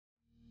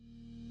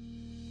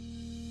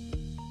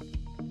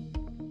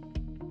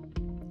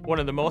One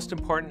of the most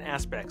important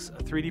aspects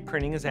of 3D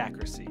printing is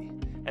accuracy,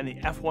 and the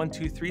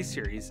F123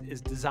 series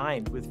is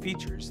designed with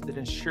features that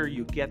ensure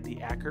you get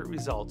the accurate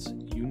results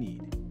you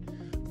need.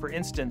 For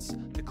instance,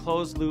 the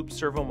closed-loop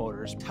servo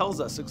motors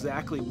tells us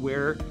exactly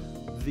where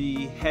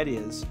the head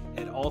is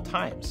at all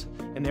times,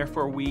 and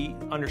therefore we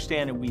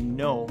understand and we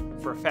know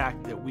for a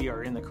fact that we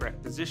are in the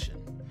correct position.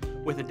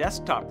 With a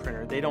desktop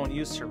printer, they don't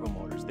use servo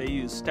motors, they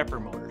use stepper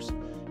motors.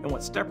 And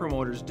what stepper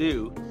motors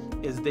do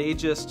is they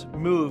just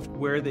move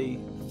where they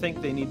think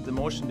they need the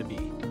motion to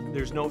be.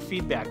 There's no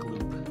feedback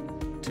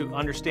loop to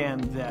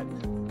understand that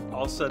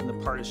all of a sudden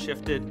the part is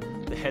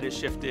shifted, the head is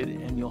shifted,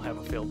 and you'll have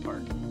a failed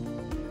part.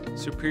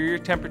 Superior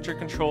temperature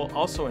control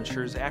also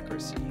ensures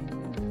accuracy.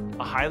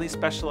 A highly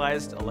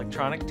specialized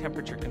electronic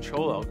temperature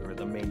control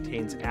algorithm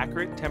maintains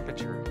accurate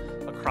temperature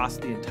across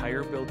the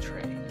entire build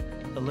tray,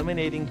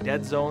 eliminating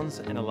dead zones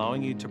and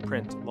allowing you to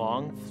print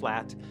long,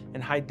 flat,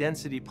 and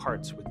high-density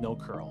parts with no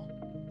curl.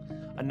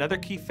 Another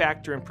key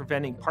factor in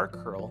preventing part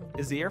curl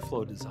is the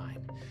airflow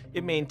design.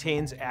 It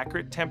maintains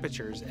accurate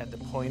temperatures at the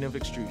point of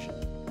extrusion.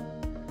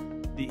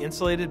 The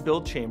insulated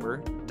build chamber,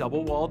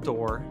 double wall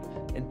door,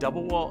 and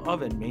double wall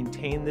oven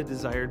maintain the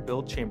desired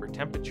build chamber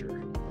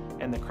temperature,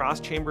 and the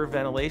cross-chamber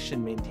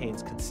ventilation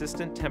maintains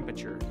consistent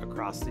temperature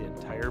across the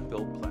entire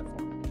build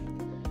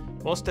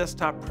platform. Most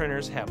desktop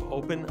printers have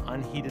open,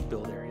 unheated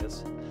build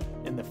areas,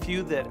 and the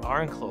few that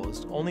are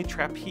enclosed only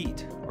trap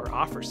heat or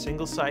offer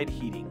single-side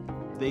heating.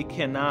 They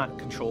cannot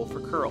control for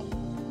curl.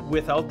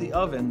 Without the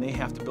oven, they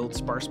have to build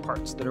sparse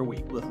parts that are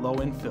weak with low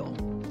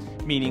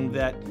infill, meaning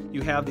that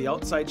you have the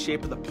outside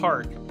shape of the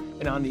part,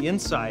 and on the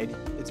inside,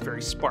 it's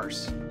very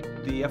sparse.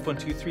 The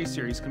F123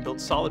 series can build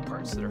solid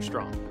parts that are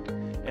strong.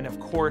 And of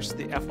course,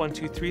 the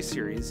F123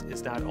 series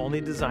is not only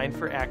designed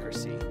for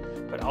accuracy,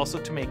 but also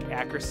to make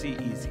accuracy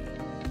easy.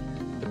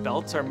 The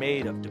belts are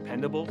made of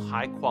dependable,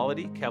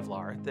 high-quality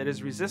Kevlar that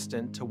is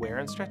resistant to wear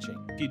and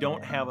stretching. If you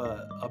don't have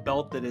a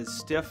belt that is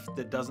stiff,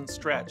 that doesn't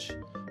stretch,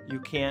 you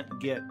can't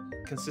get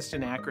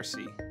consistent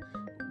accuracy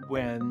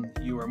when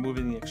you are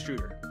moving the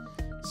extruder.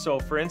 So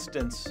for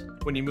instance,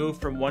 when you move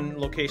from one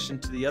location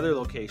to the other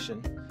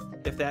location,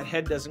 if that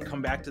head doesn't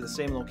come back to the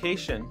same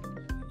location,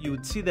 you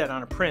would see that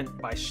on a print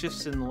by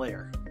shifts in the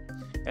layer.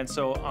 And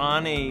so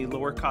on a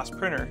lower cost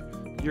printer,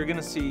 you're going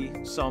to see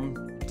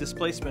some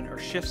displacement or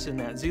shifts in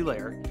that Z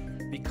layer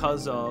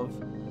because of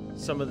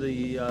some of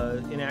the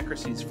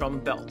inaccuracies from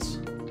belts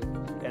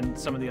and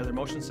some of the other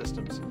motion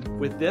systems.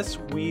 With this,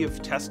 we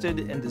have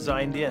tested and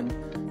designed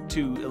in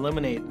to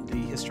eliminate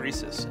the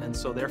hysteresis, and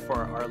so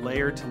therefore our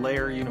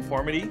layer-to-layer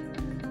uniformity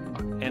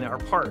and our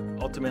part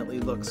ultimately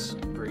looks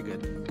very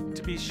good.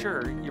 To be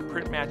sure your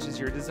print matches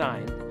your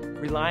design,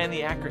 rely on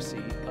the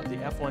accuracy of the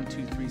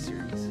F123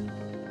 series.